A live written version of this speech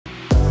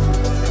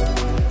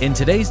In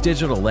today's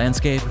digital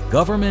landscape,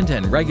 government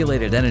and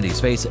regulated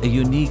entities face a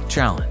unique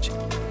challenge: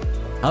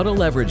 how to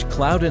leverage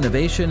cloud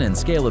innovation and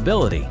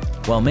scalability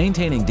while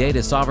maintaining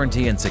data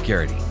sovereignty and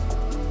security.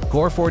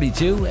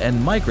 Core42 and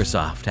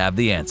Microsoft have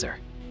the answer.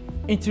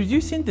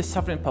 Introducing the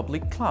Sovereign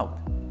Public Cloud,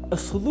 a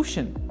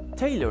solution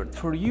tailored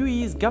for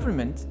UAE's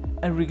government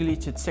and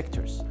regulated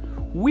sectors.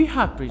 We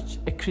have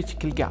bridged a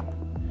critical gap.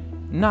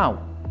 Now,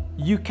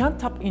 you can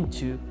tap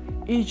into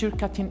Azure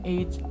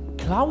cutting-edge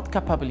cloud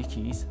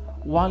capabilities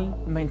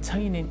while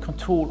maintaining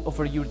control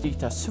over your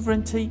data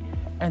sovereignty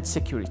and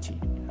security.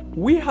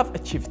 We have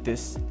achieved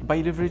this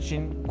by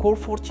leveraging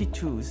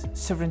Core42's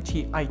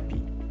sovereignty IP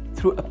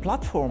through a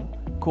platform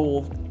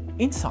called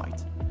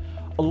Insight,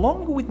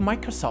 along with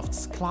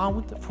Microsoft's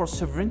Cloud for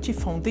Sovereignty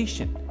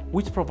Foundation,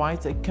 which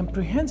provides a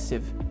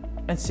comprehensive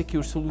and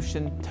secure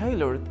solution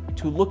tailored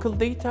to local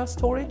data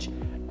storage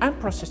and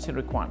processing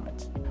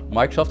requirements.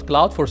 Microsoft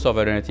Cloud for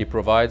Sovereignty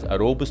provides a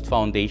robust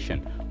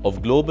foundation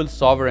of global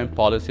sovereign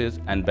policies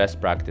and best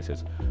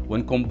practices.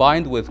 When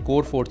combined with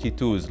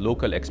Core42's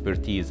local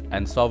expertise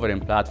and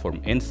sovereign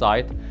platform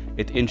Insight,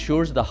 it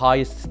ensures the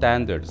highest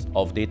standards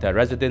of data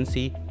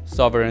residency,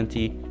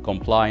 sovereignty,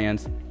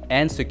 compliance,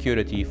 and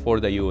security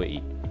for the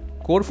UAE.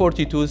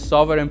 Core42's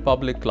Sovereign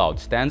Public Cloud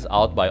stands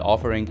out by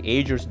offering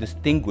Azure's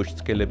distinguished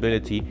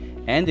scalability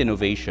and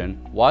innovation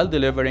while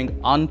delivering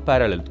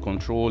unparalleled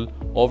control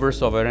over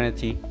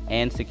sovereignty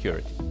and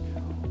security.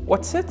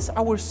 What sets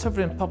our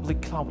Sovereign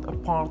Public Cloud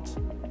apart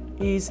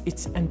is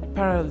its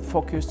unparalleled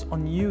focus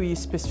on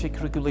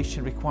UAE-specific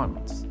regulation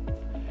requirements.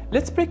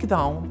 Let's break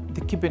down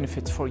the key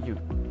benefits for you.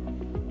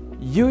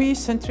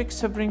 UAE-centric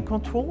sovereign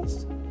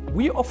controls.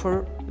 We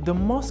offer the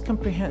most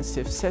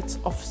comprehensive sets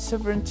of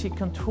sovereignty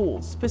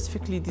controls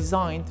specifically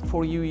designed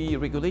for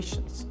UAE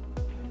regulations.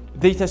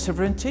 Data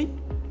sovereignty.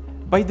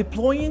 By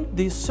deploying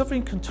these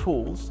sovereign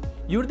controls,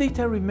 your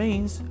data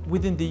remains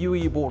within the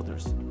UAE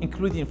borders,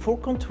 including full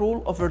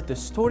control over the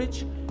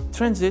storage,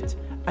 transit,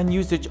 and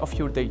usage of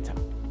your data.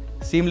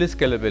 Seamless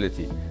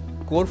scalability.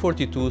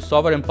 Core42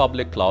 Sovereign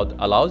Public Cloud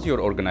allows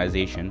your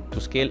organization to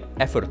scale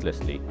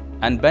effortlessly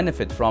and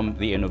benefit from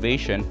the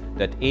innovation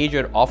that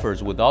Azure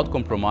offers without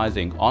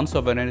compromising on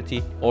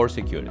sovereignty or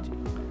security.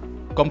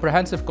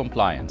 Comprehensive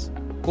compliance.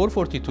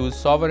 Core42's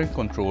sovereign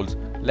controls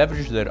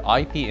leverage their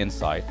IP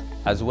Insight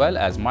as well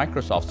as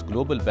Microsoft's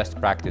global best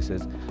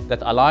practices that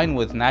align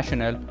with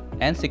national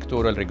and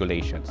sectoral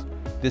regulations.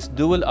 This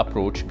dual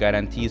approach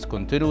guarantees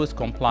continuous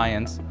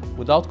compliance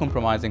without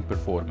compromising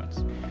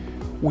performance.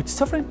 With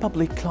Sovereign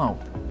Public Cloud,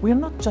 we are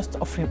not just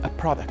offering a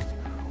product,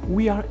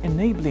 we are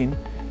enabling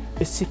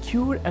a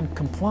secure and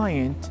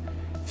compliant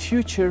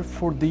future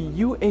for the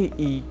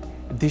UAE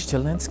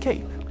digital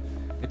landscape.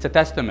 It's a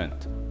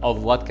testament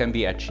of what can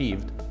be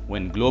achieved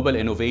when global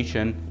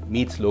innovation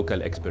meets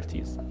local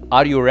expertise.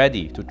 Are you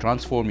ready to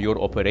transform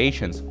your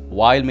operations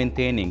while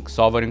maintaining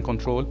sovereign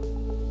control?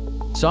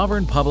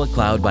 Sovereign Public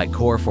Cloud by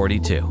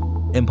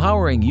Core42,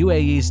 empowering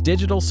UAE's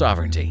digital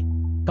sovereignty.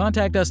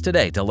 Contact us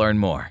today to learn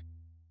more.